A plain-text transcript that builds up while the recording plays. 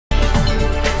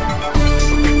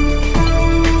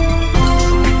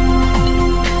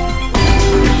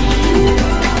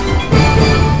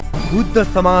बुद्ध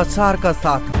समाचार का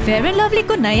साथ फेयर एन्ड लभली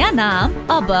को नयाँ नाम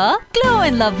अब glow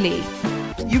and lovely.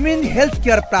 युमेन health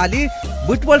care प्राली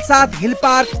Butwal साथ हिल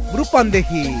पार्क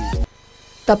रूपन्देही।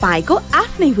 तपाईको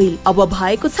आफ्नै व्हील अब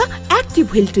भएको छ active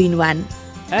wheel 2-in-1।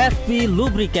 SP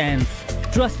Lubricants,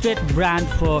 trusted brand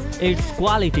for its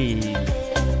quality.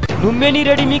 Lumbini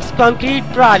ready mix concrete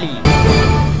प्राली।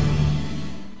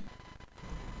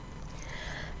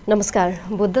 नमस्कार,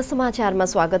 बुद्ध समाचारमा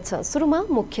स्वागत छ। सुरुमा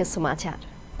मुख्य समाचार।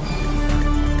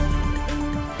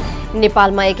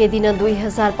 नेपालमा एकै दिन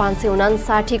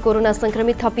 2559 कोरोना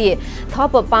संक्रमित थपिए।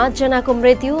 थप 5 जनाको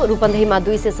मृत्यु। रूपन्देहीमा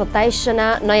 227 जना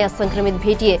नयाँ संक्रमित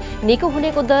भेटिए। निको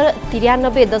हुनेको दर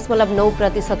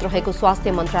 93.9% रहेको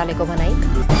स्वास्थ्य मन्त्रालयको भनाई।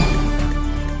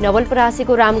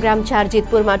 नवलपरासीको रामग्राम 4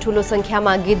 जितपुरमा ठूलो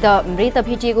संख्यामा गिद्ध मृत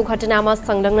भेटिएको घटनामा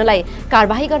संलग्नलाई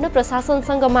कारबाही गर्न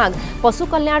प्रशासनसँग माग। पशु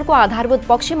कल्याणको आधारभूत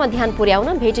पक्षमा ध्यान पुर्याउन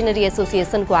भेटेरिनरी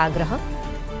एसोसिएसनको आग्रह।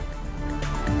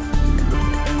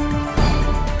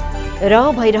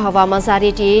 र भैरहवामा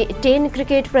जारी टी10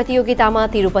 क्रिकेट प्रतियोगितामा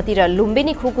तिरुपति र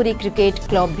लुम्बिनी खुकुरी क्रिकेट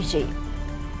क्लब विजयी।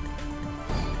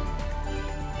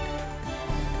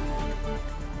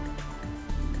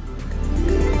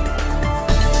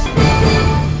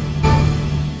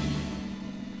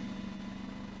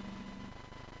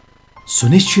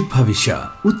 सुनिश्चित भविष्य,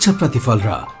 उच्च प्रतिफल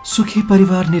र सुखी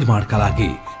परिवार निर्माणका लागि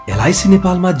LIC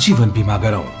नेपालमा जीवन बीमा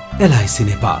गरौँ। LIC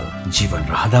नेपाल, जीवन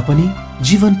रहँदा पनि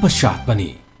जीवन पश्चात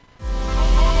पनि।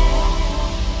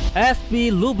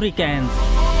 SP Lubricants,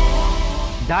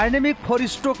 dynamic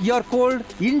 4-stroke air cold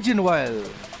engine oil,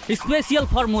 special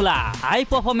formula, high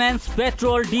performance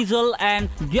petrol, diesel and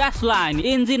gasoline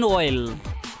engine oil.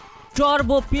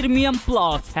 Turbo Premium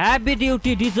Plus, heavy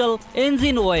duty diesel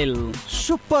engine oil.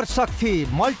 Super शक्ति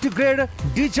multigrade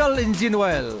diesel engine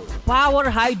oil, Power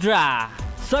Hydra,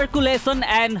 circulation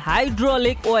and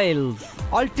hydraulic oils.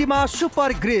 Ultima super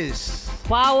Greece,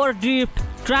 Power Drift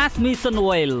transmission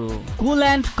oil.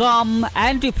 Coolant cum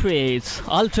antifreeze,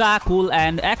 ultra cool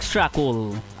and extra cool.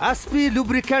 SP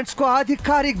lubricants को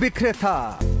आधिकारिक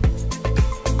विक्रेता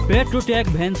Petrotech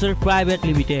Venture Private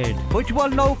Limited.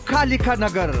 Butwal 9 Kalika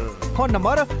नगर। Phone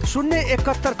number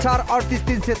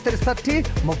 071438363,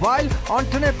 mobile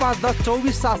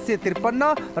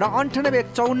 9851247753 र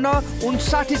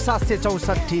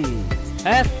 9851549764।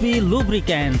 SP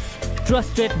Lubricants,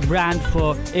 trusted brand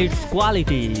for its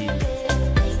quality.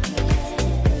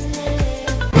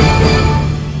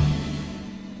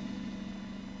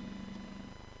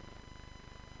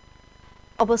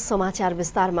 अब समाचार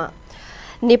विस्तारमा।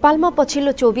 नेपालमा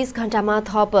पछिल्लो 24 घण्टामा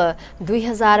थप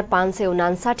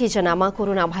 2559 जनामा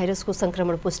कोरोना भाइरसको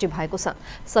संक्रमण पुष्टि भएको छ।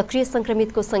 सक्रिय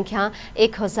संक्रमितको संख्या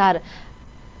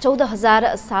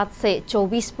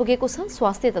 14,724 पुगेको छ।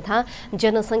 स्वास्थ्य तथा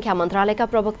जनसंख्या मन्त्रालयका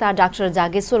प्रवक्ता डाक्टर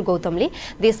जागेश्वर गौतमले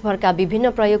देशभरका विभिन्न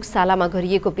प्रयोगशालामा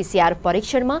गरिएको PCR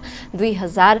परीक्षणमा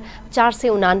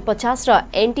 2449 र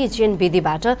एन्टिजेन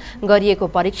विधिबाट गरिएको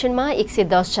परीक्षणमा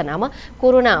 110 जनामा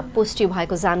कोरोना पुष्टि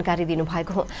भएको जानकारी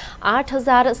दिनुभएको हो।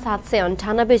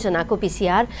 8798 जनाको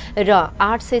PCR र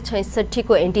 866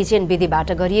 को एन्टिजेन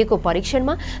विधिबाट गरिएको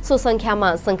परीक्षणमा सो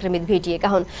संख्यामा संक्रमित भेटिएका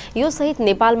हुन्। यो सहित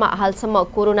नेपालमा हालसम्म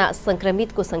कोरोना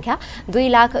संक्रमितको संख्या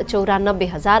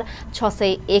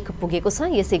 2,94,601 पुगेको छ।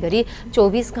 यसैगरी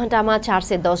 24 घण्टामा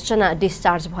 410 जना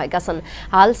डिस्चार्ज भएका छन्।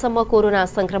 हालसम्म कोरोना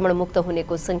संक्रमण मुक्त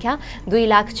हुनेको संख्या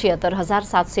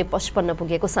 2,76,755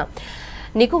 पुगेको छ।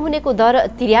 निको हुनेको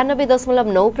दर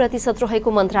 93.9%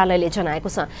 रहेको मन्त्रालयले जनाएको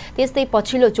छ। त्यस्तै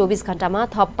पछिल्लो 24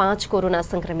 घण्टामा थप 5 कोरोना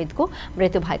संक्रमितको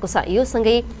मृत्यु भएको छ। यो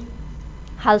सँगै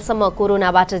हालसम्म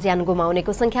कोरोनाबाट ज्यान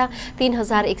गुमाउनेको संख्या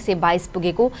 3122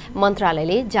 पुगेको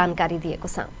मन्त्रालयले जानकारी दिएको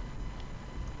छ।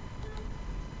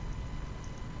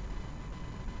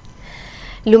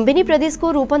 लुम्बिनी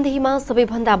प्रदेशको रूपन्देहीमा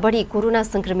सबैभन्दा बढी कोरोना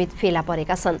संक्रमित फेला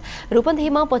परेका छन्।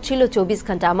 रूपन्देहीमा पछिल्लो 24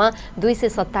 घण्टामा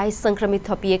 227 संक्रमित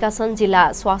थपिएका छन्।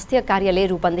 जिल्ला स्वास्थ्य कार्यालय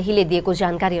रूपन्देहीले दिएको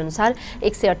जानकारी अनुसार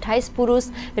 128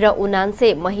 पुरुष र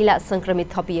 79 महिला संक्रमित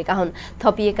थपिएका हुन्।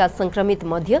 थपिएका संक्रमित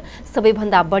मध्ये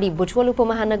सबैभन्दा बढी बुटवल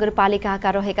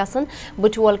उपमहानगरपालिकाका रहेका छन्।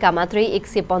 बुटवलका मात्रै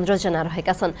 115 जना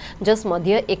रहेका छन्,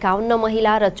 जसमध्ये 51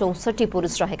 महिला र 64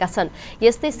 पुरुष रहेका छन्।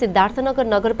 यस्तै सिद्धार्थनगर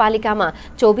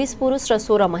नगरपालिकामा 24 पुरुष र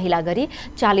 16 महिला गरी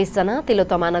 40 जना,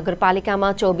 तिलोतमा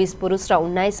नगरपालिकामा 24 पुरुष र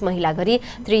 19 महिला गरी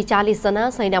 43 जना,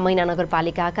 सैनामैना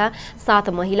नगरपालिकाका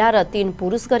 7 महिला र 3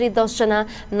 पुरुष गरी 10 जना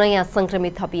नयाँ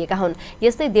संक्रमित थपिएका हुन्।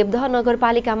 यस्तै देवदह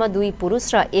नगरपालिकामा 2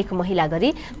 पुरुष र 1 महिला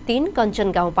गरी 3,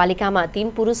 कञ्चन गाउँपालिकामा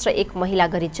 3 पुरुष र 1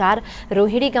 महिला गरी 4,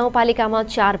 रोहिणी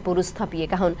गाउँपालिकामा 4 पुरुष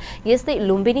थपिएका हुन्। यस्तै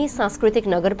लुम्बिनी सांस्कृतिक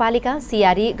नगरपालिका,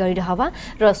 सियारी, गैंडहवा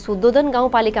र सुदोधन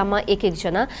गाउँपालिकामा 1-1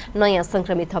 जना नयाँ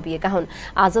संक्रमित थपिएका हुन्।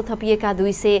 आज थपिएका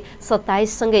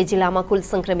 227 सँगै जिल्लामा कुल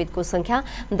संक्रमितको संख्या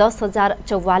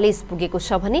 10,044 पुगेको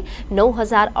छ भने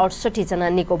 9,068 जना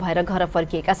निको भएर घर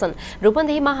फर्किएका छन्।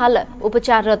 रूपन्देहीमा हाल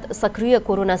उपचाररत सक्रिय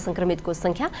कोरोना संक्रमितको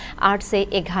संख्या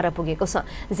 811 पुगेको छ।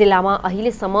 जिल्लामा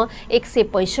अहिलेसम्म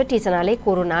 165 जनाले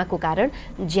कोरोनाको कारण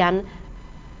ज्यान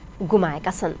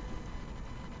गुमाएका छन्।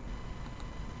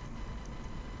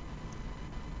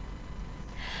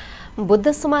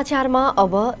 बुद्ध समाचारमा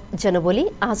अब जनबोली।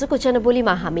 आजको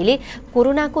जनबोलीमा हामीले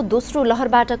कोरोनाको दोस्रो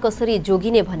लहरबाट कसरी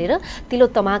जोगिने भनेर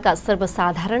तिलोत्तमाका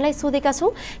सर्वसाधारणलाई सोधेका छौं।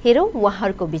 हेरौं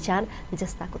उहाँहरूको विचार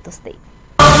जस्ताको तस्तै।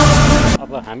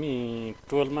 अब हामी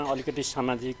टोलमा अलिकति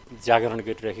सामाजिक जागरण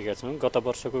गरिरहेका छौं। गत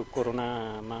वर्षको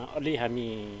कोरोनामा अलि हामी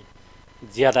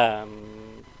ज्यादा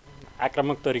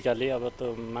आक्रामक तरिकाले अब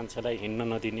त मान्छेलाई हिँड्न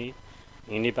नदिने,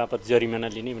 हिँड्ने बापत जरिमाना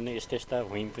लिने भन्ने यस्ता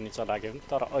हुइम पनि चलाएको।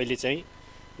 तर अहिले चाहिँ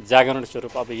जागरण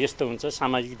स्वरूप अब यस्तो हुन्छ,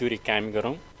 सामाजिक दूरी कायम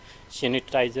गरौँ,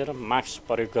 सेनिटाइजर मास्क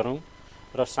प्रयोग गरौँ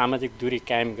र सामाजिक दूरी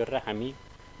कायम गरेर हामी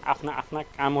आफ्ना आफ्ना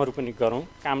कामहरू पनि गरौँ।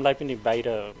 कामलाई पनि बाहिर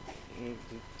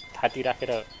थाती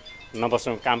राखेर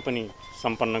नबसौँ, काम पनि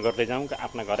सम्पन्न गर्दै जाउँ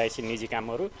आफ्ना घरैसी निजी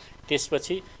कामहरू।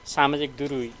 त्यसपछि सामाजिक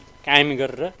दूरी कायम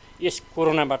गरेर यस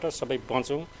कोरोनाबाट सबै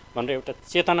बचौँ भनेर एउटा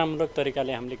चेतनामूलक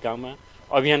तरिकाले हामीले गाउँमा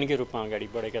अभियानकै रूपमा अगाडि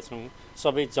बढेका छौँ।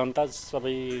 सबै जनता,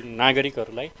 सबै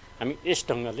नागरिकहरूलाई हामी यस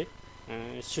ढङ्गले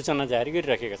सूचना जारी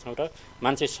गरिराखेका छौँ र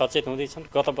मान्छे सचेत हुँदैछन्।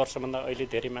 गत वर्षभन्दा अहिले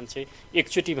धेरै मान्छे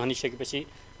एकचोटि भनिसकेपछि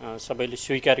सबैले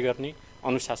स्वीकार गर्ने,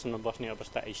 अनुशासनमा बस्ने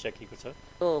अवस्था आइसकेको छ।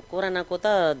 कोरोनाको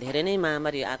त धेरै नै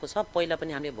महामारी आएको छ। पहिला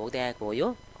पनि हामीले भोग्दै आएको हो, यो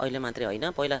अहिले मात्रै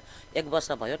होइन, पहिला 1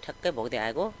 वर्ष भयो ठ्याक्कै भोग्दै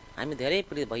आएको। हामी धेरै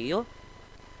पीडित भइयो।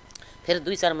 फेरि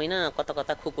 2-4 महिना कता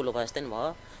कता खुकुलो भयो जस्तै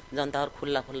भयो, जनताहरू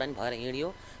खुल्ला नि भएर हिँड्यो।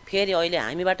 फेरि अहिले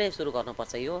हामीबाटै सुरु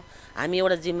गर्नुपर्छ यो। हामी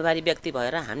एउटा जिम्मेवारी व्यक्ति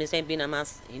भएर हामीले चाहिँ बिना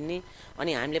मास्क हिँड्ने,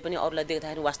 अनि हामीले पनि अरूलाई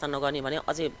देख्दाखेरि वास्ता नगर्ने भने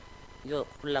अझै यो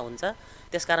खुल्ला हुन्छ।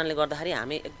 त्यस कारणले गर्दाखेरि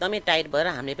हामी एकदमै टाइट भएर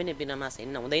हामीले पनि बिना मास्क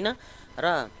हिँड्न हुँदैन। र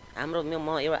हाम्रो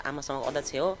म एउटा आमासँग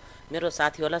अध्यक्ष हो, मेरो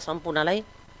साथीहरूलाई सम्पूर्णलाई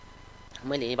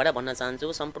मैले यहीँबाट भन्न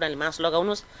चाहन्छु, सम्पूर्णले मास्क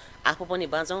लगाउनुहोस्, आफू पनि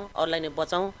बाँचौँ, अरूलाई नै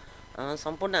बचाउँ।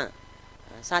 सम्पूर्ण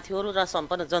साथीहरू र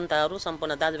सम्पूर्ण जनताहरू,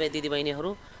 सम्पूर्ण दाजुभाइ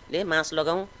दिदीबहिनीहरूले मास्क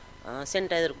लगाउँ,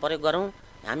 सेनिटाइजर प्रयोग गरौँ।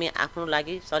 हामी आफ्नो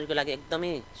लागि, शरीरको लागि,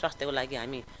 एकदमै स्वास्थ्यको लागि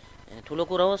हामी ठुलो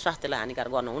कुरो हो। स्वास्थ्यलाई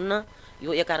हानिकारक गर्नुहुन्न।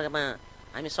 यो एकअर्कामा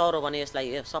हामी सरो भने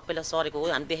यसलाई सबैलाई सरेको हो।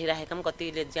 हामी देखिराखेका पनि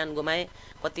कतिले ज्यान गुमाए,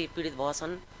 कति पीडित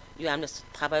भएछन्, यो हामीले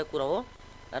थाहा भएको कुरो हो।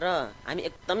 र हामी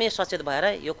एकदमै सचेत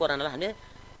भएर यो कोरोनालाई हामीले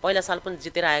पहिला साल पनि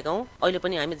जितेर आएका हौँ, अहिले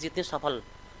पनि हामी जित्ने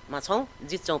सफलमा छौँ,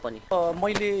 जित्छौँ पनि।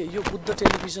 मैले यो बुद्ध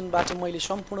टेलिभिजनबाट मैले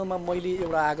सम्पूर्णमा मैले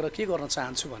एउटा आग्रह के गर्न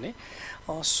चाहन्छु भने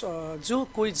जो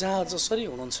कोही जहाँ जसरी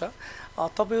हुनुहुन्छ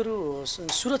तपाईहरु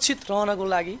सुरक्षित रहनको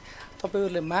लागि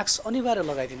तपाईहरुले मास्क अनिवार्य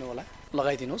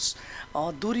लगाइदिनुहोस्।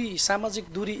 दूरी, सामाजिक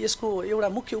दूरी, यसको एउटा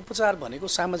मुख्य उपचार भनेको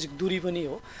सामाजिक दूरी पनि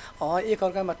हो।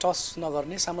 एकअर्कामा टच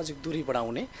नगर्ने, सामाजिक दूरी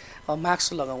बढाउने,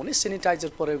 मास्क लगाउने,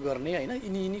 सेनिटाइजर प्रयोग गर्ने, हैन,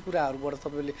 यिनी कुराहरुबाट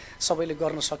तपाईले सबैले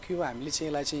गर्न सकियो, हामीले चाहिँ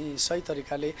यसलाई चाहिँ सही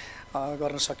तरिकाले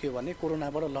गर्न सकियो भने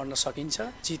कोरोनाबाट लड्न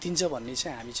सकिन्छ, जितिन्छ भन्ने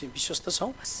चाहिँ हामी चाहिँ विश्वस्त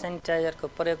छौं। सेनिटाइजरको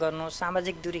प्रयोग गर्नुहोस्,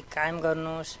 सामाजिक दूरी कायम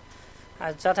गर्नुहोस्,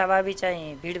 जथाभावी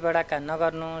चाहिँ भिडभडका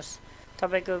नगर्नुहोस्,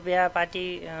 तपाईको बिहा पार्टी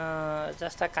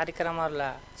जस्ता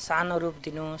कार्यक्रमहरूलाई सानो रूप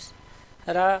दिनुहोस्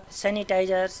र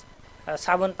सेनिटाइजर,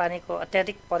 साबुन पानीको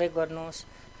अत्याधिक प्रयोग गर्नुहोस्।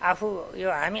 यो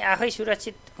हामी आफै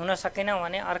सुरक्षित हुन सकेनौँ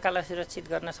भने अर्कालाई सुरक्षित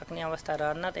गर्न सक्ने अवस्था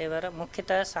रहन्न। त्यही भएर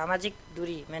मुख्यतः सामाजिक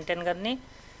दूरी मेन्टेन गर्ने,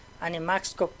 अनि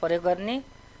मास्कको प्रयोग गर्ने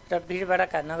र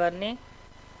भिडभडका नगर्ने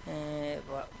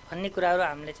भन्ने कुराहरू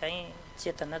हामीले चाहिँ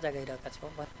चेतना जगाइरहेका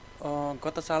छौँ।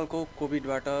 गत सालको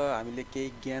कोभिडबाट हामीले केही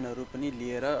ज्ञानहरू पनि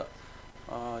लिएर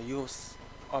यो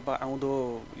अब आउँदो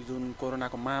जुन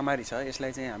कोरोनाको महामारी छ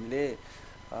यसलाई चाहिँ हामीले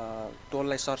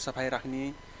टोललाई सरसफाइ राख्ने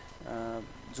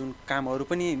जुन कामहरू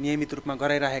पनि नियमित रूपमा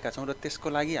गराइरहेका छौँ र त्यसको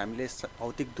लागि हामीले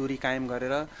भौतिक दूरी कायम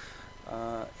गरेर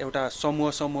एउटा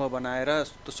समूह बनाएर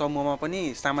त्यो समूहमा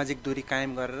पनि सामाजिक दूरी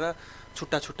कायम गरेर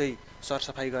छुट्टै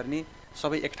सरसफाइ गर्ने,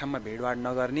 सबै एक ठाउँमा भेडभाड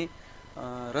नगर्ने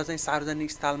र चाहिँ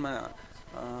सार्वजनिक स्थलमा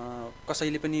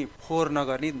कसैले पनि फोहोर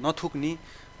नगर्ने, नथुक्ने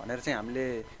भनेर चाहिँ हामीले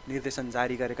निर्देशन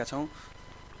जारी गरेका छौँ।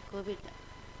 कोभिड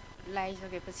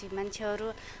लगाइसकेपछि मान्छेहरू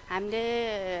हामीले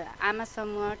आमा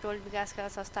समूह, टोल विकासका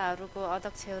संस्थाहरूको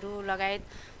अध्यक्षहरू लगायत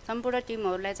सम्पूर्ण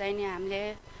टिमहरूलाई चाहिँ नि हामीले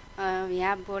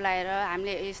यहाँ बोलाएर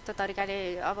हामीले यस्तो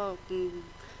तरिकाले अब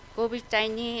कोभिड चाहिँ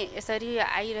नि यसरी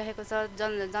आइरहेको छ,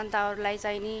 जनताहरूलाई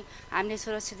चाहिँ नि हामीले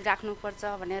सुरक्षित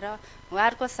राख्नुपर्छ भनेर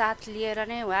उहाँहरूको साथ लिएर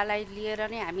नै, उहाँलाई लिएर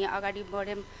नै हामी अगाडि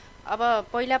बढ्यौँ। अब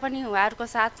पहिला पनि उहाँहरूको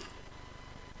साथ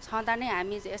छँदा नै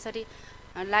हामी यसरी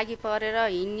लागि परेर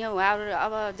हिँड्यौँ। उहाँहरू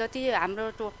अब जति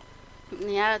हाम्रो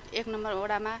यहाँ 1 नम्बर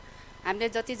वडामा हामीले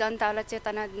जति जनतालाई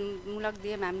चेतनामूलक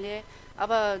दियौँ। हामीले अब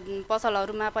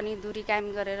पसलहरूमा पनि दूरी कायम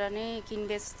गरेर नै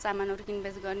किनबेच सामानहरू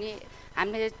किनबेच गर्ने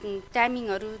हामीले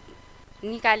टाइमिङहरू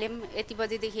निकाल्यौँ। यति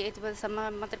बजेदेखि यति बजेसम्म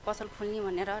मात्रै पसल खोल्ने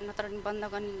भनेर, नत्र बन्द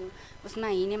गर्ने उसमा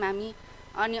हिँड्यौँ हामी।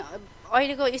 अनि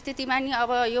अहिलेको स्थितिमा नि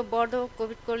अब यो बढ्दो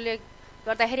कोभिडकोले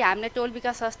गर्दाखेरि हामीले टोल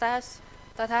विकास संस्था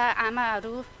तथा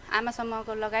आमा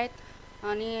समूहको लगायत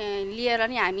अनि लिएर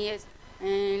नि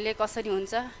हामीले कसरी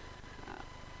हुन्छ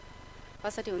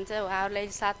उहाँहरूलाई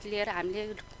साथ लिएर हामीले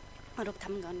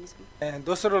रोकथाम गर्नेछौँ।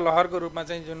 दोस्रो लहरको रूपमा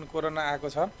चाहिँ जुन कोरोना आएको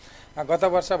छ, गत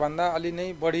वर्षभन्दा अलि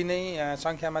नै बढी नै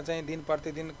सङ्ख्यामा चाहिँ दिन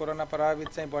प्रतिदिन कोरोना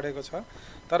प्रभावित चाहिँ बढेको छ।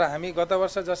 तर हामी गत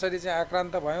वर्ष जसरी चाहिँ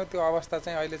आक्रान्त भयौँ त्यो अवस्था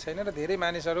चाहिँ अहिले छैन र धेरै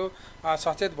मानिसहरू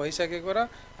सचेत भइसकेको र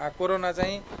कोरोना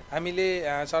चाहिँ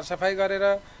हामीले सरसफाइ गरेर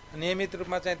नियमित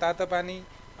रूपमा चाहिँ तातो पानी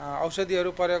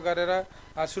औषधिहरू प्रयोग गरेर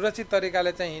सुरक्षित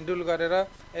तरिकाले चाहिँ हिँडुल गरेर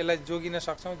यसलाई जोगिन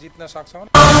सक्छौँ, जित्न सक्छौँ।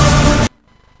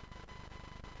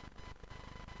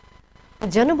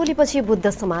 जनबोलीपछि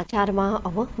बुद्ध समाचारमा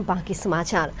अब बाँकी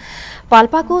समाचार।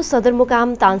 पाल्पाको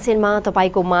सदरमुकाम तानसेनमा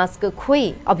तपाईको मास्क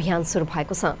खोइ अभियान सुरु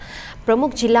भएको छ।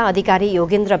 प्रमुख जिल्ला अधिकारी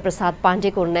योगेन्द्र प्रसाद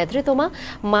पाण्डेको नेतृत्वमा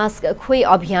मास्क खोइ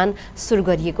अभियान सुरु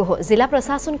गरिएको हो। जिल्ला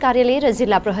प्रशासन कार्यालय र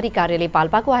जिल्ला प्रहरी कार्यालय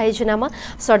पाल्पाको आयोजनामा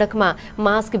सडकमा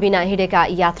मास्क बिना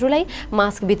हिँडेका यात्रुलाई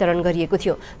मास्क वितरण गरिएको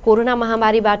थियो। कोरोना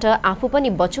महामारीबाट आफू पनि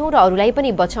बचौं र अरूलाई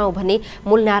पनि बचाउँ भन्ने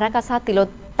मूल नाराका साथ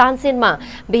तानसेनमा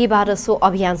बिहिबार सो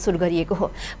अभियान सुरु गरिएको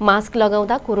हो। मास्क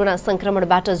लगाउँदा कोरोना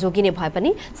संक्रमणबाट जोगिने भए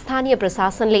पनि स्थानीय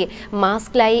प्रशासनले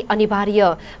मास्कलाई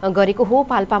अनिवार्य गरेको हो।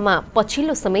 पाल्पामा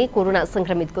पछिल्लो समय कोरोना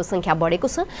संक्रमितको संख्या बढेको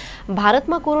छ।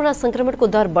 भारतमा कोरोना संक्रमणको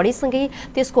दर बढीसँगै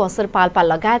त्यसको असर पाल्पा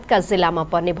लगायतका जिल्लामा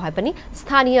पर्ने भए पनि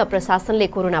स्थानीय प्रशासनले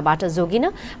कोरोनाबाट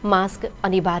जोगिन मास्क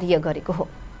अनिवार्य गरेको हो।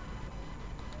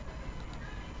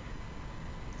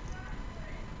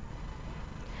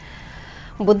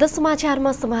 बुद्ध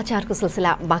समाचारमा समाचारको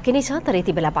सिलसिला बाँकी नै छ, तर यति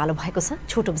बेला पालो भएको छ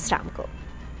छोटो विश्रामको।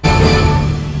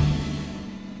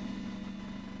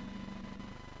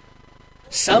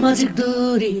 सामाजिक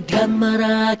दूरी ध्यानमा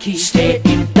राखी stay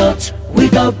in touch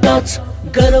without touch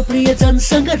गर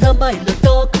प्रियजनसँग रमाइलो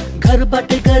टक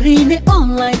घरबाटै गरिने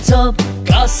online job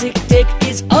classic take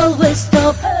is always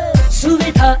top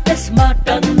सुविधा यसमा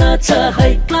टन्न छ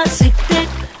है क्लासिक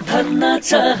टेक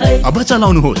अब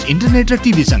चलाउनुहोस् इन्टरनेट र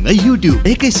टिभी सँगै युट्युब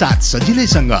एकैसाथ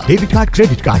सजिलैसँग। डेबिट कार्ड,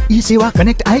 क्रेडिट कार्ड, ई सेवा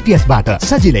कनेक्ट आइपीएस बाट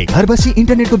सजिलै घर बसी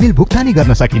इन्टरनेटको बिल भुक्तानी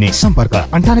गर्न सकिने। सम्पर्क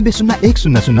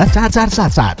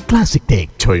 9801004477। क्लासिक टेक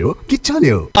छोयो कि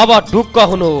चल्यो। अब ढुक्क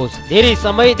हुनुहोस्। धेरै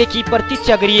समयदेखि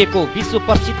प्रतीक्षा गरिएको विश्व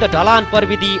प्रसिद्ध ढलान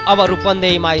प्रविधि अब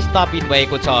रूपन्देहीमा स्थापित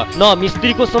भएको छ। न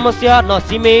मिस्त्रीको समस्या, न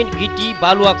सिमेन्ट, गिटी,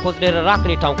 बालुवा खोजेर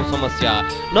राख्ने ठाउँको समस्या,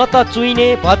 न त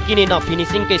चुइने भत्किने न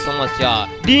फिनिसिङकै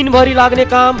समस्या। दिनभरि लाग्ने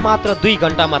काम मात्र 2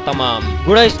 घण्टामा तमाम।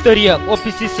 गुणस्तरीय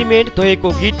ओपीसी सिमेन्ट धोएको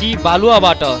गिटी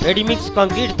बालुवाबाट रेडीमिक्स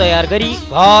कङ्क्रिट तयार गरी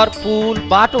घर, पुल,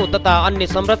 बाटो तथा अन्य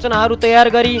संरचनाहरू तयार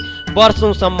गरी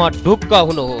वर्षौंसम्म ढुक्क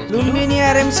हुनुहोस्। लुम्बिनी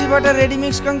आरएमसी बाट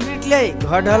रेडीमिक्स कङ्क्रिट ल्याई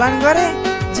घर ढलान गरे,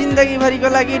 जिन्दगी भरिको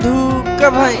लागि ढुक्क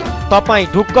भए। तपाई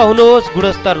ढुक्क हुनुहोस्,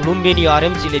 गुणस्तर लुम्बिनी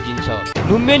आरएमसी ले दिन्छ।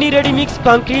 Lumbini ready mix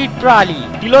concrete प्राली,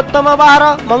 Tilottama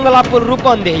 12, Mangalapur,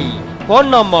 Rupandehi. Phone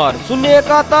number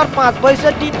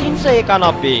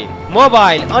 071-562-391,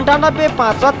 mobile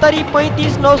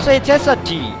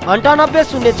 98-570-35-966,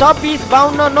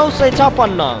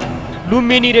 98-026-52-956।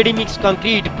 Lumbini ready mix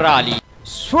concrete प्राली।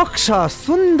 स्वच्छ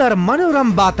सुन्दर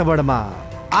मनोरम वातावरणमा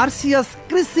आरसीएस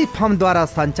कृषि फर्मद्वारा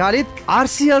सञ्चालित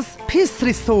आरसीएस फिस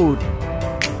रिसोर्ट।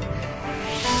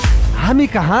 हामी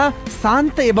कहाँ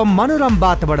शान्त एवं मनोरम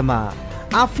वातावरणमा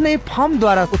आफ्नै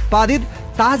फर्मद्वारा उत्पादित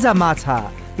ताजा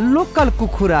माछा, लोकल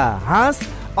कुखुरा, हाँस,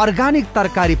 अर्गानिक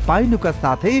तरकारी पाइनुका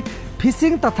साथै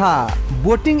फिसिङ तथा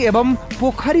बोटिङ एवं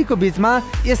पोखरीको बीचमा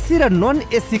एसी र नन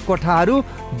एसी कोठाहरू,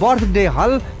 बर्थडे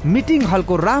हल, मिटिङ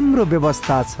हलको राम्रो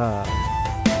व्यवस्था छ।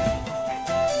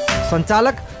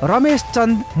 सञ्चालक Ramesh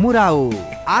Chand मुराउ।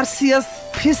 RCS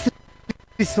fees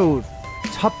resort,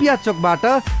 छपिया चोकबाट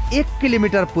 1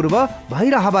 किलोमिटर पूर्व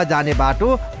भैरहवा जाने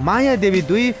बाटो, Mayadevi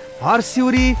 2,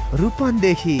 Harsiuri,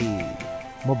 Rupandehi.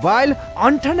 Mobile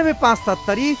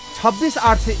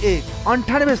 98-570-26801,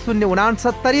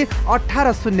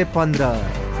 98-069-18015।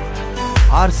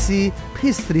 RC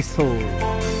fees resort,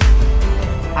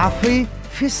 आफै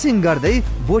फिसिङ गर्दै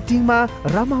बोटिङमा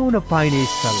रमाउन पाइने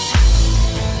स्थल।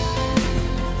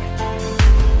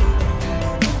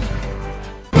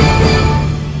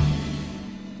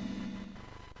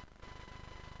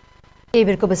 केही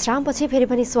बेरको विश्रामपछि फेरि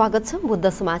पनि स्वागत छ बुद्ध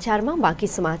समाचारमा। बाँकी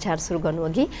समाचार सुरु गर्नु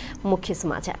अघि मुख्य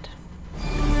समाचार।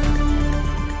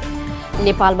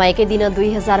 नेपालमा एकै दिन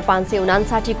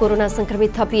 2559 कोरोना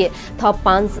संक्रमित थपिए। थप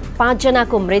 5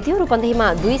 जनाको मृत्यु। रूपन्देहीमा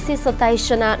 227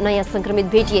 जना नयाँ संक्रमित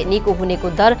भेटिए। निको हुनेको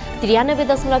दर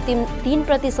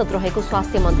 93.3% रहेको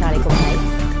स्वास्थ्य मन्त्रालयको भनाइ।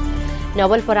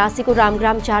 नवलपरासीको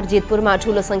रामग्राम 4 जितपुरमा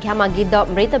ठूलो संख्यामा गिद्ध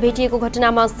मृत भेटिएको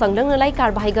घटनामा संलग्नलाई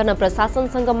कारबाही गर्न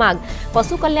प्रशासनसँग माग।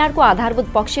 पशु कल्याणको आधारभूत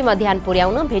पक्षमा ध्यान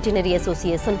पुर्याउन भेटेरिनरी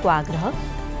एसोसिएसनको आग्रह।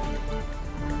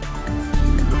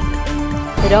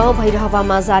 र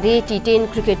भैरहवामा जारी टी10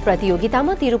 क्रिकेट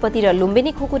प्रतियोगितामा तिरुपति र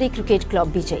लुम्बिनी खुकुरी क्रिकेट क्लब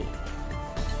विजयी।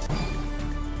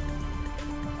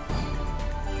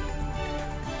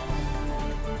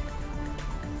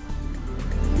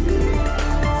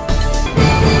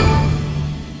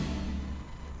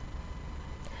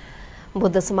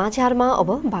 बुद्ध समाचारमा अब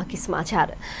बाँकी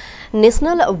समाचार।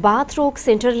 नेशनल बाथ रोग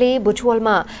सेन्टरले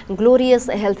बुटवलमा ग्लोरियस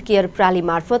हेल्थ केयर प्रणाली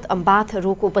मार्फत बाथ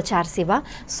रोग उपचार सेवा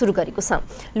सुरु गरेको छ।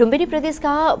 लुम्बिनी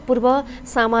प्रदेशका पूर्व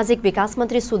सामाजिक विकास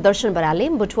मन्त्री सुदर्शन बरालले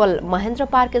बुटवल महेन्द्र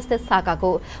पार्क स्थित शाखाको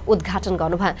उद्घाटन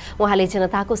गर्नुभयो। उहाँले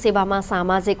जनताको सेवामा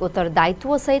सामाजिक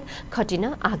उत्तरदायित्वसहित खटिन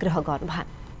आग्रह गर्नुभयो।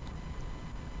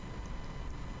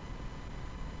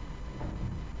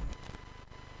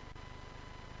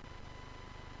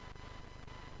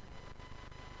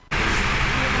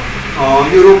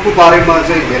 यो रोगको बारेमा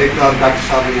चाहिँ धेरै डाक्टर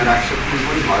साहबले यहाँ राखिसक्नु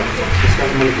पनि भएको छ। त्यस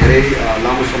कारण मैले धेरै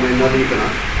लामो समय नलिकन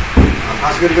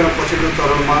खास गरिकन पछिल्लो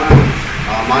चरणमा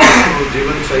मानिसको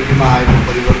जीवनशैलीमा आएको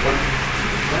परिवर्तन,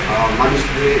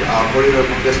 मानिसले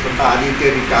बढिरहेको व्यस्तता आदि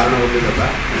इत्यादि कारणहरूले गर्दा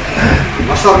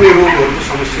नसर्ने रोगहरूको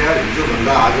समस्या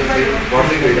हिजोभन्दा आज चाहिँ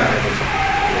बढ्दै गइरहेको छ।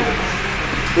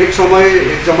 एक समय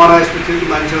एक जमाना यस्तो थियो कि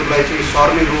मान्छेहरूलाई चाहिँ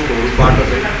सर्ने रोगहरूबाट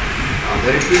चाहिँ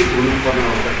धेरै पीडित हुनुपर्ने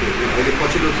अवस्था थियो। अहिले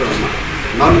पछिल्लो चरणमा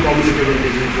नन कम्युनिकेबल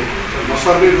डिजिज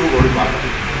नसर्ने रोगहरूबाट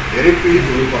धेरै पीडित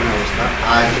हुनुपर्ने अवस्था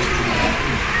आएको छ।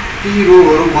 ती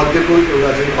रोगहरूमध्येको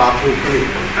एउटा चाहिँ बाथ रोग पनि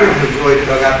जो अहिले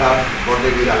लगातार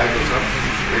बढ्दै गइरहेको छ।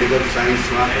 मेडिकल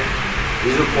साइन्समा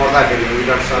हिजो पढ्दाखेरि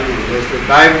डाक्टर साहबले भन्नुभयो यस्तो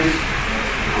डायबिटिज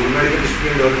हाम्रो मेडिकल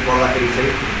स्टुडेन्टहरू पढ्दाखेरि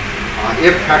चाहिँ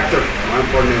एफ फ्याक्टर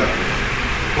पढ्ने गर्थ्यो।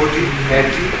 40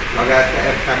 80 लगायतका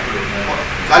एफ फ्याक्टरहरू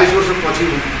 40 वर्षपछि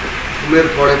उमेर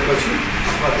बढेपछि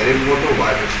अथवा धेरै मोटो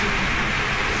भएपछि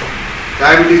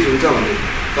डायबिटिज हुन्छ भन्दै।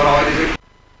 तर अहिले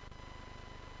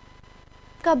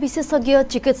चाहिँ विशेषज्ञ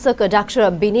चिकित्सक डाक्टर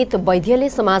विनीत वैद्यले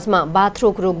समाजमा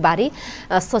बाथरोग रोगबारे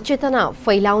सचेतना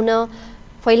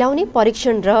फैलाउने,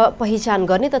 परीक्षण र पहिचान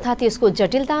गर्ने तथा त्यसको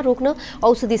जटिलता रोक्न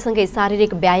औषधिसँगै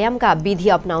शारीरिक व्यायामका विधि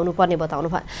अपनाउनु पर्ने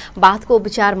बताउनुभयो। बाथको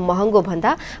उपचार महँगो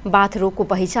भन्दा बाथ रोगको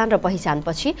पहिचान र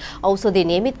पहिचानपछि औषधि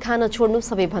नियमित खान छोड्नु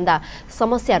सबैभन्दा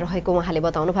समस्या रहेको उहाँले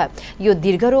बताउनुभयो। यो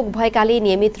दीर्घरोग भएकाले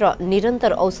नियमित र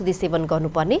निरन्तर औषधि सेवन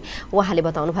गर्नुपर्ने उहाँले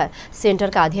बताउनुभयो।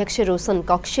 सेन्टरका अध्यक्ष रोशन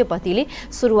कक्षपतिले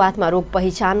सुरुवातमा रोग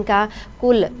पहिचानका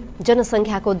कुल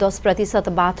जनसङ्ख्याको 10%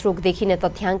 बाथ रोग देखिने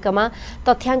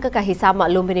तथ्याङ्कका हिसाबमा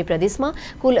लुम्बिनी प्रदेशमा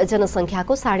कुल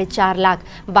जनसङ्ख्याको 4.5 लाख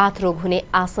बाथ रोग हुने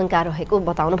आशंका रहेको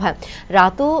बताउनुभयो।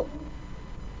 रातो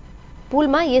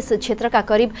पुलमा यस क्षेत्रका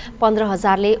करिब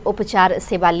 15,000ले उपचार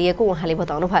सेवा लिएको उहाँले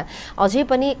बताउनुभयो। अझै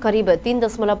पनि करिब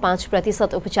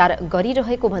 3.5% उपचार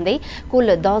गरिरहेको भन्दै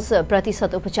कुल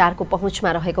 10% उपचारको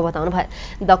पहुँचमा रहेको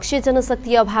बताउनुभयो। दक्ष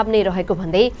जनशक्ति अभाव नै रहेको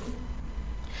भन्दै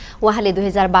उहाँले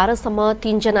 2012 सम्म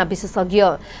 3 जना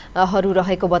विशेषज्ञहरू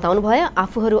रहेको बताउनुभयो।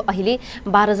 आफूहरू अहिले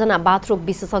 12 जना बाथरोग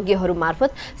विशेषज्ञहरू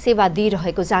मार्फत सेवा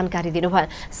दिइरहेको जानकारी दिनुभयो।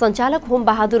 सञ्चालक होम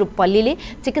बहादुर पल्लीले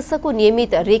चिकित्सकको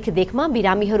नियमित रेखदेखमा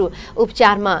बिरामीहरू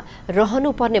उपचारमा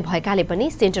रहनुपर्ने भएकाले पनि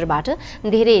सेन्टरबाट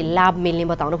धेरै लाभ मिल्ने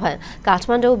बताउनुभयो।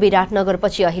 काठमाडौँ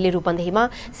विराटनगरपछि अहिले रूपन्देहीमा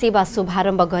सेवा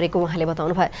शुभारम्भ गरेको उहाँले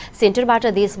बताउनुभयो। सेन्टरबाट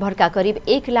देशभरका करिब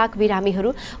 1 लाख बिरामीहरू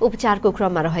उपचारको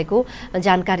क्रममा रहेको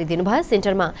जानकारी दिनुभयो।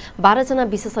 सेन्टरमा 12 जना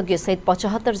विशेषज्ञ सहित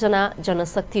 75 जना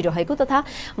जनशक्ति रहेको तथा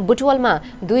बुटवलमा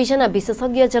 2 जना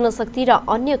विशेषज्ञ जनशक्ति र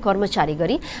अन्य कर्मचारी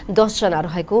गरी 10 जना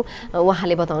रहेको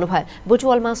उहाँले बताउनुभयो।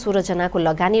 बुटवलमा 16 जनाको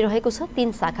लगानी रहेको छ।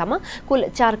 3 शाखामा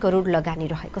कुल 4 करोड लगानी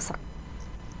रहेको छ।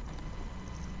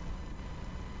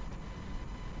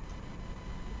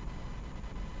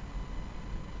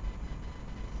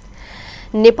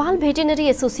 नेपाल भेटेरिनरी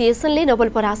एसोसिएसनले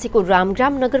नवलपरासीको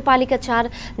रामग्राम नगरपालिका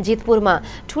 4 जितपुरमा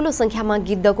ठूलो संख्यामा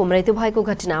गिद्धको मृत्यु भएको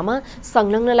घटनामा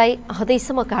संलग्नलाई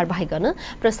हदैसम्म कारबाही गर्न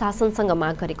प्रशासनसँग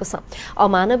माग गरेको छ।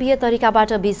 अमानवीय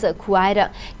तरिकाबाट विष खुवाएर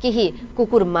केही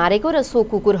कुकुर मारेको र सो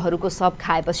कुकुरहरूको शव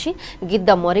खाएपछि गिद्ध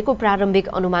मरेको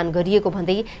प्रारम्भिक अनुमान गरिएको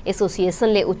भन्दै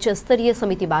एसोसिएसनले उच्च स्तरीय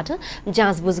समितिबाट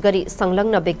जाँचबुझ गरी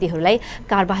संलग्न व्यक्तिहरूलाई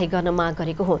कारबाही गर्न माग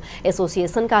गरेको हो।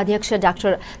 एसोसिएसनका अध्यक्ष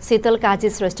डाक्टर शीतल काजी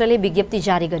श्रेष्ठले विज्ञप्ति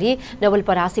जारी गरी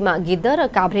नवलपरासीमा गिद्ध र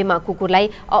काभ्रेमा कुकुरलाई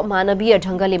अमानवीय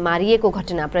ढंगले मारिएको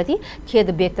घटनाप्रति खेद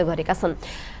व्यक्त गरेका छन्।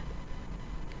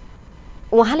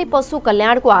 उहाँले पशु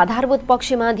कल्याणको आधारभूत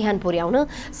पक्षमा ध्यान पुर्याउन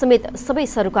समेत सबै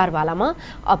सरकारवालामा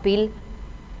अपिल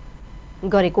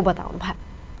गरेको बताउनुभयो।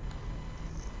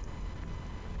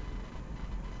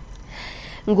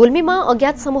 गुल्मीमा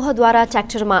अज्ञात समूहद्वारा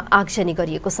ट्र्याक्टरमा आगजनी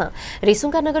गरिएको छ।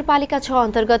 रेसुङ्गा नगरपालिका 6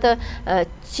 अन्तर्गत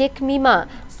चेकमीमा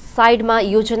साइडमा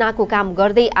योजनाको काम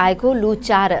गर्दै आएको लु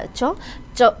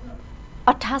 4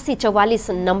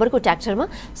 8844 नम्बरको ट्र्याक्टरमा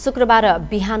शुक्रबार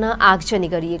बिहान आगजनी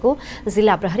गरिएको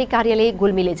जिल्ला प्रहरी कार्यालय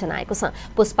गुल्मीले जनाएको छ।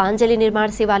 पुष्पाञ्जली निर्माण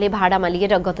सेवाले भाडामा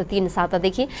लिएर गत 3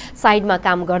 सातादेखि साइडमा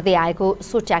काम गर्दै आएको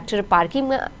सो ट्र्याक्टर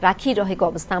पार्किङमा राखिरहेको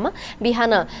अवस्थामा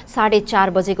बिहान 4:30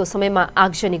 बजेको समयमा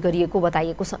आगजनी गरिएको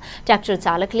बताइएको छ। ट्र्याक्टर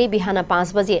चालकले बिहान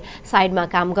 5 बजे साइडमा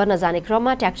काम गर्न जाने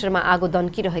क्रममा ट्र्याक्टरमा आगो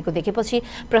दन्किरहेको देखेपछि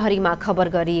प्रहरीमा खबर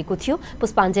गरिएको थियो।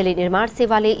 पुष्पाञ्जली निर्माण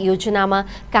सेवाले योजनामा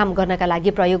काम गर्नका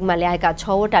लागि प्रयोगमा ल्याएका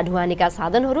 6वटा ढुवानीका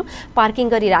साधनहरू पार्किङ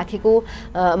गरी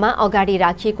राखेकोमा अगाडि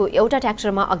राखिएको एउटा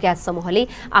ट्र्याक्टरमा अज्ञात समूहले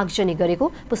आगजनी गरेको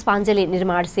पुष्पाञ्जली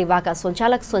निर्माण सेवाका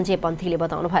सञ्चालक सञ्जय पन्थीले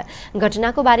बताउनुभयो।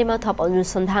 घटनाको बारेमा थप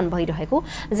अनुसन्धान भइरहेको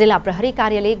जिल्ला प्रहरी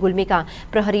कार्यालय गुल्मीका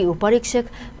प्रहरी उपरीक्षक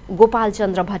गोपाल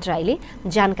चन्द्र भट्टराईले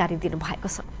जानकारी दिनुभएको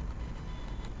छ।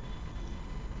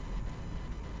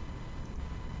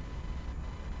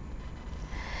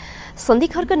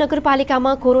 सन्धिखर्क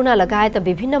नगरपालिकामा कोरोना लगायत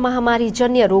विभिन्न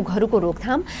महामारीजन्य रोगहरूको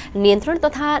रोकथाम, नियन्त्रण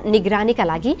तथा निगरानीका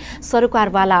लागि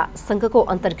सरकारवाला संघको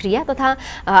अन्तर्क्रिया तथा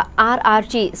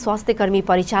आरआरटी स्वास्थ्यकर्मी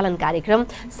परिचालन कार्यक्रम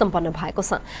सम्पन्न भएको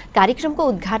छ। कार्यक्रमको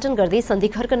उद्घाटन गर्दै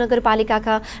सन्धिखर्क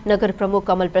नगरपालिकाका नगर प्रमुख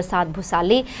कमल प्रसाद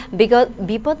भुसालले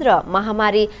विपद र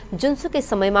महामारी जुनसुकै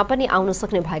समयमा पनि आउन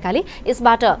सक्ने भएकाले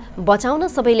यसबाट बचाउन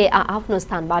सबैले आफ्नो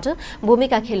स्थानबाट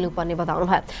भूमिका खेल्नुपर्ने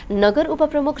बताउनुभयो। नगर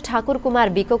उपप्रमुख ठाकुर कुमार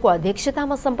विकको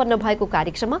अध्यक्षतामा सम्पन्न भएको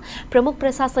कार्यक्रममा प्रमुख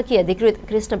प्रशासकीय अधिकृत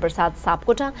कृष्ण प्रसाद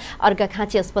सापकोटा,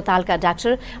 अर्घाखाँची अस्पतालका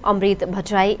डाक्टर अमृत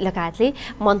भट्टराई लगायतले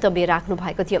मन्तव्य राख्नु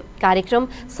भएको थियो। कार्यक्रम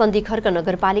सन्धिखर्क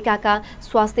नगरपालिकाका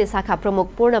स्वास्थ्य शाखा प्रमुख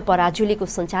पूर्ण पराजुलीको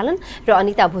सञ्चालन र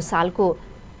अनिता भुसालको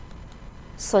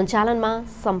सञ्चालनमा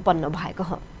सम्पन्न भएको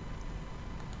हो।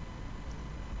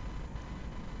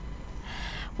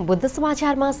 बुद्ध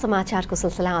समाचारमा समाचारको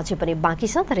सिलसिला अझै पनि बाँकी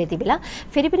छ, तर यति बेला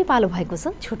फेरि पनि पालो भएको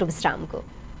छ छोटो विश्रामको।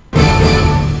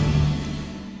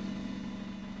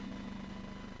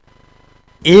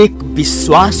 एक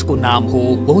विश्वासको नाम हो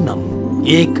बोनम,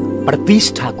 एक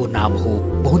प्रतिष्ठाको नाम हो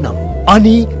बोनम,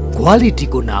 अनि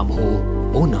क्वालिटीको नाम हो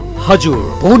बोनम। हजुर,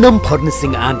 बोनम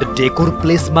फर्निसिङ एन्ड डेकोर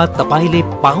प्लेसमा तपाईले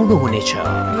पाउनुहुनेछ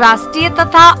राष्ट्रिय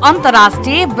तथा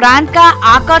अन्तर्राष्ट्रिय ब्रान्डका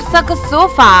आकर्षक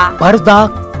सोफा, पर्दा,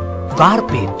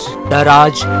 कार्पेट,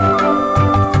 दराज,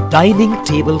 dining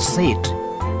table set,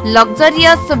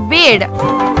 luxurious bed,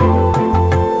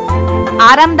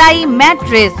 आरामदायी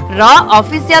म्याट्रेस र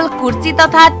अफिसियल कुर्सी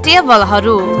तथा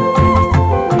टेबलहरू।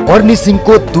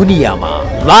 फर्निसिङको दुनियाँमा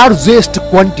लार्जेस्ट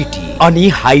क्वान्टिटी अनि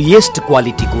हाइएस्ट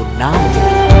क्वालिटीको नाम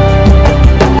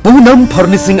Poonam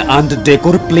furnishing and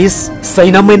decor place,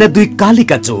 सैना मैना 2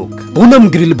 कालिका चोक, पूनम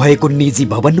ग्रिल भएको निजी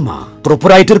भवनमा।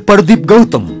 प्रोपराइटर प्रदीप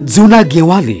गौतम, जुना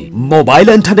Gewali. Mobile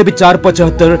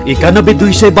 9845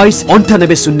 91222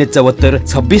 980074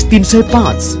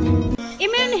 26305।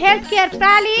 Immune health care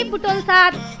प्राली Butwal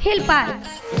साथ हिलपाल।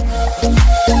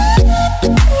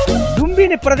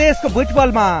 लुम्बिनी प्रदेशको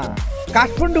बुटवलमा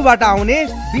काठमाडौँबाट आउने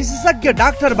विशेषज्ञ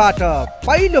डाक्टरबाट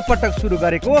पहिलो पटक सुरु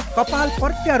गरेको कपाल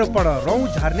प्रत्यारोपण, रौँ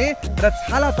झार्ने र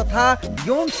छाला तथा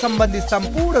यौन सम्बन्धी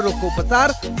सम्पूर्ण रोगको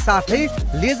उपचार साथै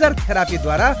लेजर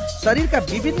थेरापीद्वारा शरीरका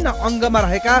विभिन्न अङ्गमा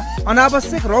रहेका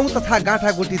अनावश्यक रौँ तथा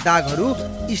गाँठागुठी दागहरू,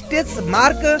 स्टेच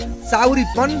मार्क,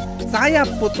 चाउरीपन, चाया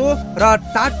पोतो र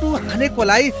टाटु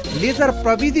हानेकोलाई लेजर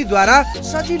प्रविधिद्वारा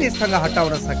सजिलैसँग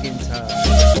हटाउन सकिन्छ।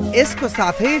 यसको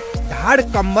साथै ढाड,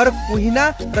 कम्मर, कुहिना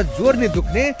र जोर्नी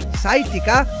दुख्ने,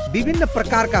 साइटिका, विभिन्न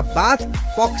प्रकारका बाथ,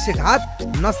 पक्षघात,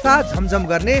 नसा झमझम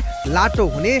गर्ने, लाटो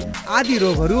हुने आदि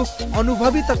रोगहरू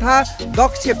अनुभवी तथा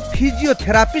दक्ष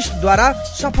फिजियोथेरापिस्टद्वारा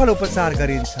सफल उपचार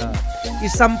गरिन्छ। यी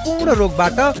सम्पूर्ण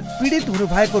रोगबाट पीडित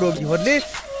हुनुभएको रोगीहरूले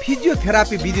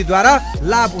फिजियोथेरापी विधिद्वारा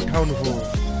लाभ उठाउनुहोस्।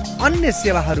 अन्य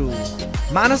सेवाहरू: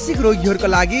 मानसिक रोगीहरूका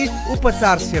लागि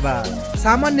उपचार सेवा,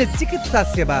 सामान्य चिकित्सा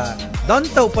सेवा,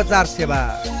 दन्त उपचार सेवा,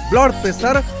 ब्लड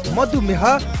प्रेसर, मधुमेह,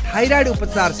 थाइराइड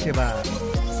उपचार सेवा,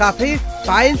 साथै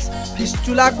पाइल्स,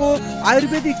 फिस्टुलाको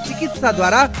आयुर्वेदिक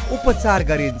चिकित्साद्वारा उपचार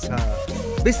गरिन्छ।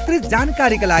 विस्तृत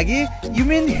जानकारीका लागि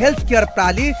ह्युमेन हेल्थ केयर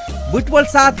प्राली, बुटवल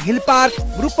साथ hill park,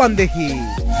 Rupandehi.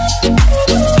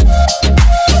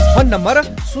 Phone number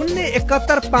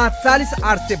 071 540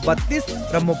 832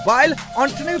 र मोबाइल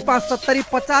 98 570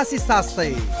 85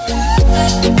 700।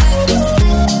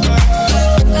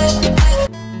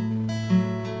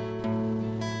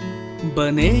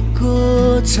 बनेको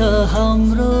छ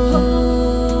हाम्रो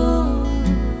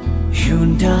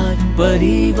Hyundai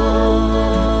परिवार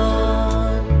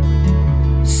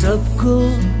सबको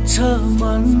छ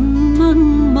मन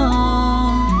मनमा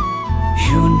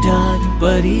Hyundai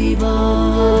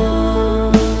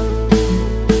परिवार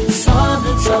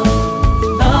सानो छ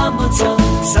नाम छ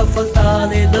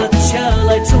सफलताले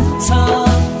लक्ष्यलाई छुन्छ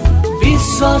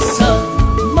विश्वास छ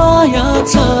माया छ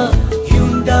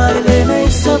Hyundaiले नै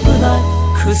सबलाई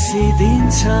खुसी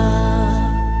दिन्छ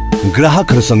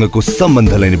ग्राहकहरुसँगको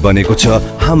सम्बन्धलाई नै बनेको छ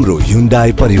हाम्रो Hyundai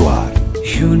परिवार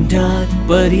Hyundai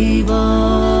परिवार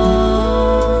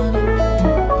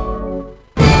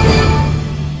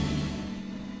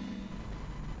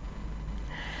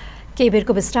केही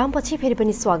बेरको विश्रामपछि फेरि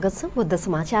पनि स्वागत छ बुद्ध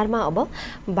समाचारमा। अब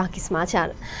बाँकी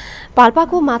समाचार।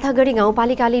 पाल्पाको माथागढी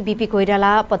गाउँपालिकाले बीपी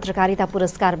कोइराला पत्रकारिता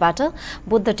पुरस्कारबाट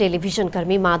बुद्ध टेलिभिजन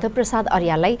कर्मी माधव प्रसाद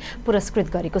अर्याललाई पुरस्कृत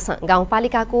गरेको छ।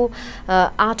 गाउँपालिकाको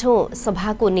 8औं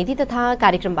सभाको नीति तथा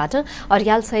कार्यक्रमबाट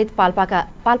अर्याल सहित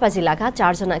पाल्पा जिल्लाका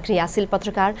 4 जना क्रियाशील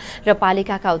पत्रकार र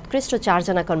पालिकाका उत्कृष्ट 4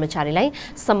 जना कर्मचारीलाई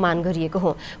सम्मान गरिएको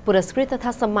हो। पुरस्कृत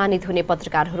तथा सम्मानित हुने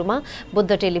पत्रकारहरूमा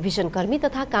बुद्ध टेलिभिजन कर्मी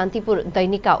तथा कान्तिपुर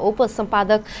दैनिकका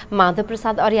उपसम्पादक माधव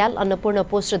प्रसाद अर्याल, अन्नपूर्ण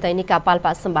पोस्ट दैनिकका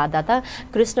पाल्पा संवाददाता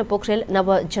कृष्ण पोखरेल,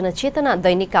 नव जनचेतना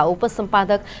दैनिकका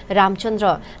उपसम्पादक रामचन्द्र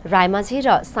रायमाझी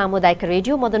र सामुदायिक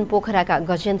रेडियो मदन पोखराका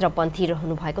गजेन्द्र पन्थी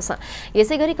रहनु भएको छ।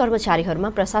 यसैगरी कर्मचारीहरूमा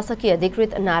प्रशासकीय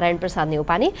अधिकृत नारायण प्रसाद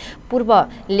नेउपाने, पूर्व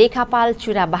लेखापाल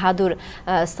चुरा बहादुर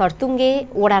सर्तुङ्गे,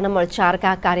 वडा नम्बर 4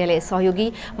 का कार्यालय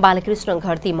सहयोगी बालकृष्ण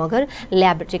घरती मगर,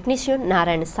 ल्याब टेक्निशियन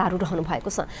नारायण सारू रहनु भएको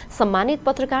छ। सम्मानित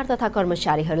पत्रकार तथा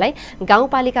कर्मचारीहरूलाई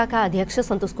गाउँपालिकाका अध्यक्ष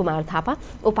सन्तोष कुमार थापा,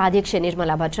 उपाध्यक्ष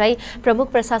निर्मला भट्टराई,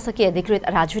 प्रमुख प्रशासकीय अधिकृत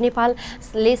राजु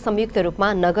नेपालले संयुक्त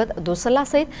रूपमा नगद दोसल्ला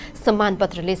सहित सम्मान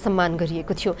पत्रले सम्मान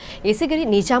गरिएको थियो। यसैगरी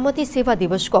निजामती सेवा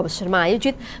दिवसको अवसरमा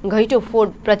आयोजित घैटो फोड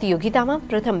प्रतियोगितामा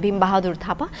प्रथम भीमबहादुर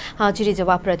थापा, हाजिरी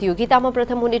जवाब प्रतियोगितामा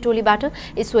प्रथम हुने टोलीबाट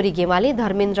ईश्वरी गेवाली,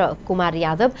 धर्मेन्द्र कुमार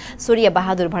यादव, सूर्य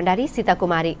बहादुर भण्डारी, सीता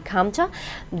कुमारी खाम्चा,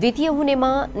 द्वितीय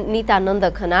हुनेमा नितानन्द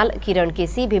खनाल, किरण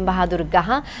केसी, भीमबहादुर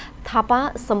गाहा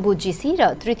थापा, शम्भु जीसी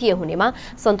र तृतीय हुनेमा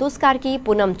सन्तोष कार्की,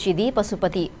 पूनम चिदी,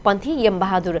 पशुपति पन्थी,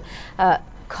 यमबहादुर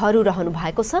खरू रहनु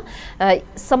भएको छ।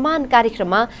 सम्मान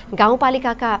कार्यक्रममा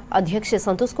गाउँपालिकाका अध्यक्ष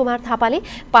सन्तोष कुमार थापाले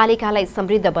पालिकालाई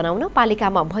समृद्ध बनाउन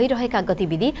पालिकामा भइरहेका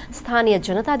गतिविधि स्थानीय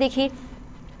जनतादेखि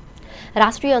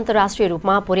राष्ट्रिय अन्तर्राष्ट्रिय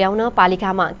रूपमा पुर्याउन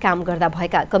पालिकामा काम गर्दा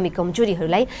भएका कमी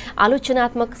कमजोरीहरूलाई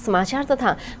आलोचनात्मक समाचार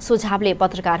तथा सुझावले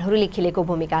पत्रकारहरूले खेलेको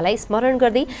भूमिकालाई स्मरण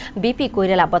गर्दै बीपी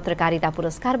कोइराला पत्रकारिता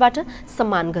पुरस्कारबाट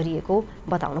सम्मान गरिएको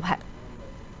बताउनुभयो।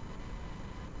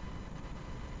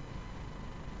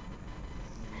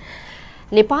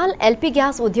 नेपाल एलपी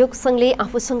ग्यास उद्योग संघले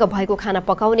आफूसँग भएको खाना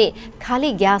पकाउने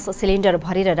खाली ग्यास सिलिन्डर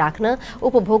भरेर राख्न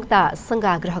उपभोक्तासँग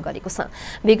आग्रह गरेको छ।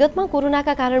 विगतमा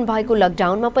कोरोनाका कारण भएको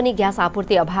लकडाउनमा पनि ग्यास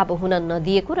आपूर्ति अभाव हुन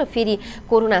नदिएको र फेरि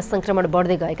कोरोना संक्रमण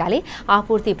बढ्दै गएकाले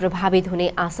आपूर्ति प्रभावित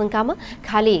हुने आशंकामा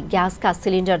खाली ग्यासका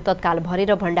सिलिन्डर तत्काल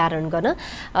भरेर भण्डारण गर्न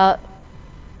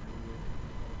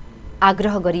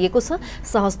आग्रह गरिएको छ।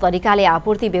 सहज तरिकाले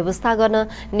आपूर्ति व्यवस्था गर्न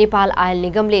नेपाल आयल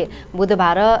निगमले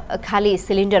बुधबार खाली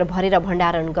सिलिन्डर भरेर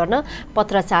भण्डारण गर्न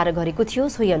पत्राचार गरेको थियो।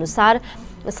 सोही अनुसार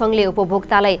संघले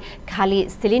उपभोक्तालाई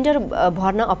खाली सिलिन्डर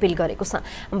भर्न अपिल गरेको छ।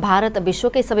 भारत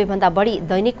विश्वकै सबैभन्दा बढी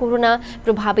दैनिक कोरोना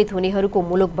प्रभावित हुनेहरूको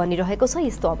मुलुक बनिरहेको छ।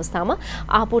 यस्तो अवस्थामा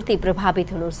आपूर्ति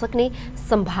प्रभावित हुन सक्ने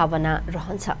सम्भावना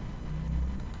रहन्छ।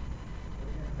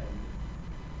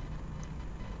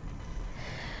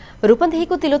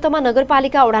 रूपन्देहीको तिलोत्तमा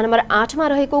नगरपालिका वडा नम्बर 8 मा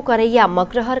रहेको करैया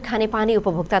मकरहर खानेपानी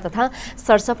उपभोक्ता तथा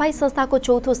सरसफाई संस्थाको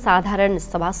चौथो साधारण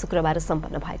सभा शुक्रबार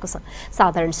सम्पन्न भएको छ।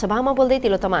 साधारण सभामा बोल्दै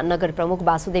तिलोत्तमा नगर प्रमुख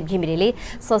वासुदेव घिमिरेले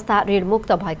संस्था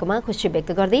ऋणमुक्त भएकोमा खुशी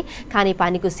व्यक्त गर्दै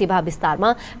खानेपानीको सेवा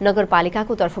विस्तारमा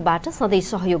नगरपालिकाको तर्फबाट सधैँ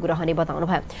सहयोग रहने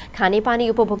बताउनुभयो। खानेपानी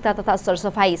उपभोक्ता तथा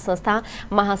सरसफाई संस्था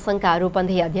महासंघका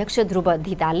रूपन्देही अध्यक्ष ध्रुव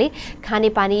धितालले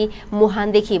खानेपानी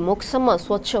मुहानदेखि मुखसम्म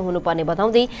स्वच्छ हुनुपर्ने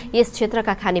बताउँदै यस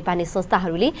क्षेत्रका खानेपानी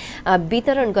संस्थाहरूले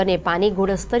वितरण गर्ने पानी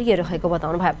गुणस्तरीय रहेको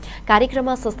बताउनुभयो।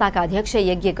 कार्यक्रममा संस्थाका अध्यक्ष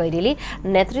यज्ञ गैरीले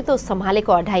नेतृत्व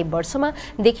सम्हालेको 2.5 वर्षमा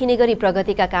देखिने गरी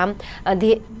प्रगतिका काम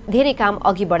धेरै काम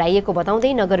अघि बढाइएको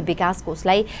बताउँदै नगर विकास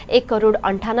कोषलाई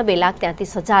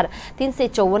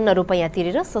 1,98,33,354 रुपैयाँ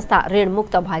तिरेर संस्था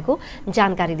ऋणमुक्त भएको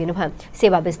जानकारी दिनुभयो।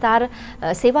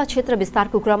 सेवा क्षेत्र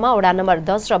विस्तारको क्रममा वडा नम्बर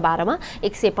 10 र 12 मा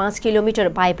 105 किलोमिटर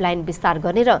पाइपलाइन विस्तार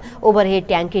गर्ने र ओभरहेड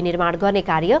ट्याङ्की निर्माण गर्ने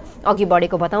कार्य अघि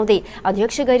बढेको बताउँदै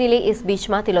अध्यक्ष गैरीले यस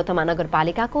बीचमा तिलोत्तमा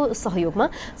नगरपालिकाको सहयोगमा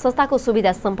संस्थाको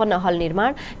सुविधा सम्पन्न हल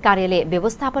निर्माण, कार्यालय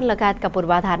व्यवस्थापन लगायतका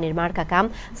पूर्वाधार निर्माणका काम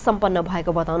सम्पन्न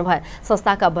भएको बताउनुभयो।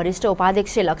 संस्थाका वरिष्ठ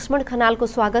उपाध्यक्ष लक्ष्मण खनालको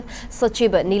स्वागत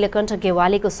सचिव नीलकण्ठ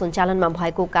गेवालीको सञ्चालनमा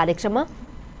भएको कार्यक्रममा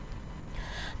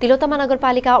तिलोत्तमा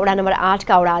नगरपालिका वडा नम्बर 8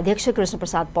 का वडा अध्यक्ष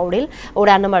कृष्णप्रसाद पौडेल,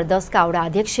 वडा नम्बर 10 का वडा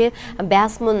अध्यक्ष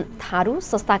व्यासमुन थारू,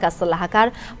 संस्थाका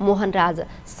सल्लाहकार मोहनराज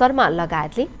शर्मा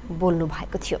लगायतले बोल्नु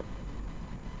भएको थियो।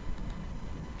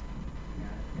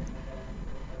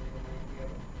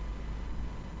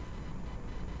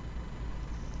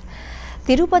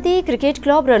 तिरुपति क्रिकेट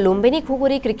क्लब र लुम्बिनी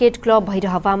खुकुरी क्रिकेट क्लब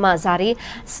भैरहवामा जारी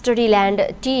स्टडील्यान्ड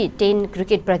T10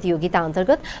 क्रिकेट प्रतियोगिता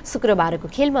अन्तर्गत शुक्रबारको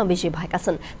खेलमा विजय भएका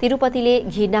छन्। तिरुपतिले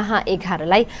घिनाहा 11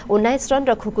 लाई 19 रन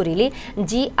र खुकुरीले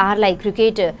GR लाई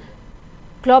क्रिकेट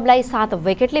क्लबलाई 7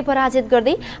 विकेटले पराजित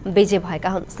गर्दै विजय भएका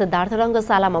हुन्। सिद्धार्थ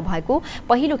रङ्गशालामा भएको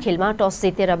पहिलो खेलमा टस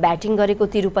जितेर ब्याटिङ गरेको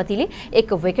तिरुपतिले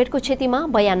 1 विकेटको क्षतिमा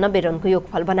 92 रनको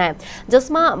योगफल बनाए,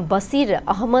 जसमा बसिर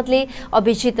अहमदले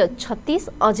अभिजित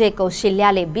 36, अजय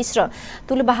कौशल्याले 20 र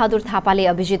तुलबहादुर थापाले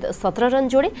अभिजित 17 रन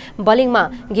जोडे। बलिङमा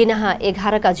घिनाहा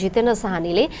 11 का जितेन्द्र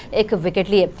साहनीले 1 विकेट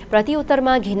लिए।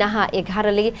 प्रतिउत्तरमा घिनाहा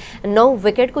 11 ले 9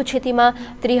 विकेटको क्षतिमा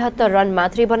 73 रन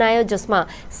मात्रै बनायो, जसमा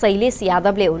शैलेश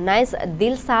यादवले 19,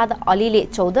 दिलसाद अलीले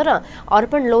 14 र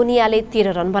अर्पण लोनियाले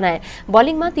 13 रन बनाए।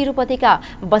 बलिङमा तिरुपतिका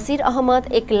बसिर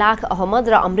अहमद, 1 लाख अहमद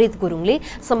र अमृत गुरुङले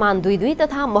समान 2-2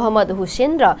 तथा मोहम्मद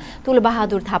हुसेन र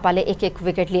तुलबहादुर थापाले 1-1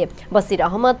 विकेट लिए। Basheer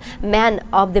Ahmad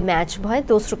man of the match भए।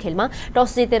 दोस्रो खेलमा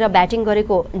टस जितेर ब्याटिङ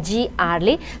गरेको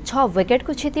GRले 6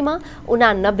 विकेटको क्षतिमा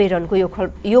 89 रनको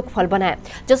योगफल बनाए,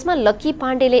 जसमा लक्की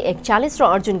पाण्डेले 41 र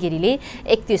अर्जुन गिरीले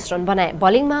 31 रन बनाए।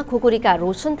 बलिङमा खुकुरीका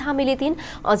रोशन थामीले 3,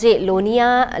 अजय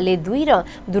लोनियाले 2 र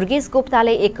दुर्गेश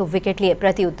गुप्ताले 1 विकेट लिए।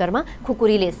 प्रतिउत्तरमा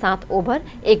खुकुरीले 7 ओभर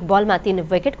 1 बलमा 3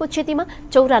 विकेटको क्षतिमा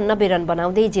 94 रन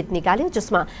बनाउँदै जित निकाल्यो,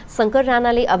 जसमा शंकर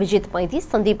राणाले अभिजित 35,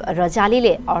 सन्दीप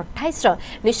रजालीले 28 र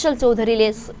निश्चल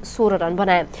चौधरीले 16 रन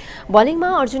बनाए। बलिङमा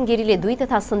अर्जुन गिरीले 2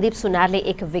 तथा सन्दीप सुनारले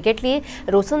 1 विकेट लिए।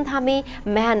 रोशन थामी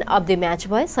म्यान अफ द म्याच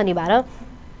भए। शनिबार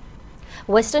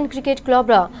वेस्टर्न क्रिकेट क्लब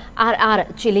र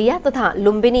RR चिलिया तथा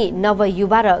लुम्बिनी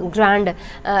नवयुवा र ग्रान्ड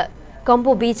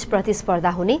कम्बो बीच प्रतिस्पर्धा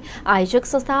हुने आयोजक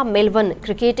संस्था Melbourne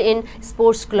cricket and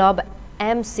sports club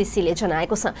MCCले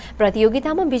जनाएको छ।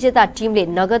 प्रतियोगितामा विजेता टिमले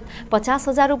नगद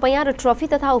 50,000 रुपैयाँ र ट्रफी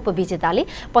तथा उपविजेताले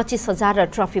 25,000 र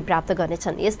ट्रफी प्राप्त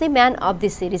गर्नेछन्। यस्तै man of the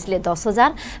सिरिजले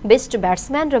 10,000, best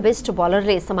batsman र बेस्ट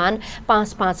बलरले समान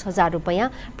 5,000 रुपैयाँ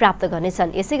प्राप्त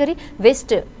गर्नेछन्। यसैगरी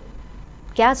वेस्ट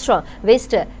क्याच र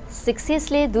वेस्ट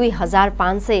सिक्सेसले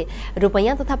 2,500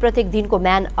 रुपैयाँ तथा प्रत्येक दिनको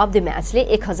म्यान अफ द म्याचले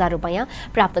 1,000 रुपैयाँ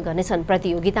प्राप्त गर्नेछन्।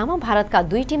 प्रतियोगितामा भारतका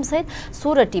 2 टिमसहित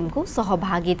 16 टिमको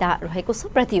सहभागिता रहेको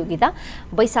छ। प्रतियोगिता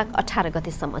वैशाख 18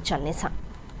 गतेसम्म चल्नेछ।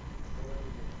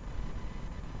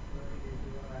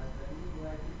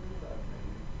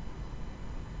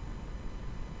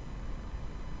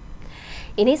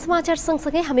 यिनै समाचार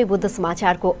सँगसँगै हामी बुद्ध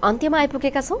समाचारको अन्त्यमा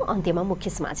आइपुगेका छौँ। अन्त्यमा मुख्य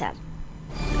समाचार।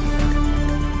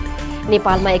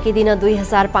 नेपालमा एकै दिन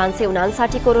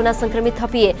 2,559 कोरोना संक्रमित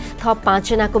थपिए, थप 5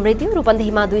 जनाको मृत्यु।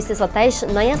 रूपन्देहीमा 227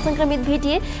 नयाँ संक्रमित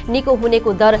भेटिए। निको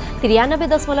हुनेको दर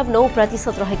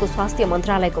 93.9% रहेको स्वास्थ्य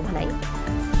मन्त्रालयको भनाइ।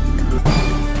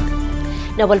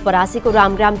 नवलपरासीको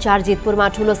रामग्राम 4 जितपुरमा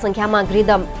ठूलो संख्यामा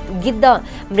गिद्ध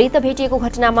मृत भेटिएको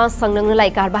घटनामा संलग्नलाई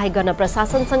कारबाही गर्न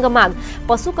प्रशासनसँग माग।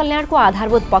 पशु कल्याणको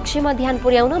आधारभूत पक्षमा ध्यान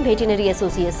पुर्याउन भेटेनरी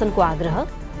एसोसिएसनको आग्रह।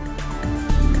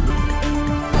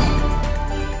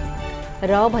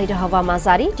 र भैरहवामा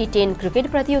जारी T10 क्रिकेट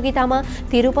प्रतियोगितामा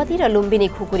तिरुपति र लुम्बिनी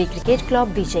खुकुरी क्रिकेट क्लब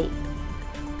विजयी।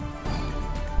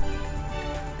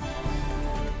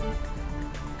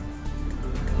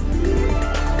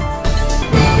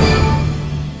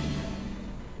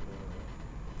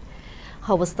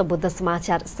 हवस् त बुद्ध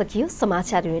समाचार सकियो।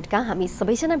 समाचार युनिटका हामी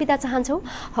सबैजना बिदा चाहन्छौँ।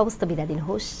 हवस् त बिदा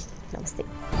दिनुहोस्। नमस्ते।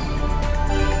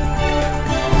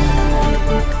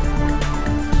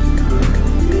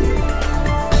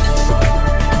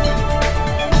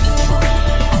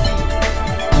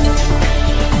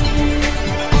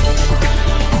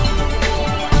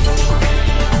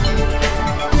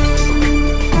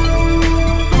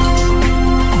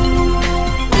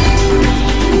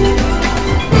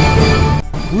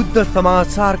 बुद्ध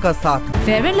समाचार का साथ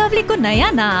फेयर एन्ड लभली को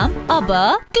नयाँ नाम अब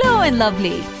glow and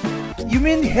lovely.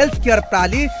 युमेन health care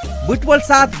प्राली Butwal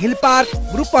साथ हिल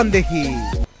पार्क रूपन्देही।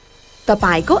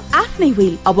 तपाईको आफ्नै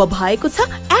व्हील अब भएको छ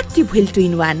active wheel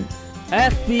 2-in-1।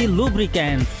 SP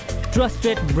Lubricants,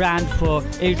 trusted brand for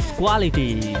its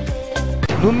quality.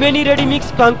 Lumbini ready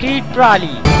mix concrete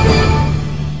प्राली।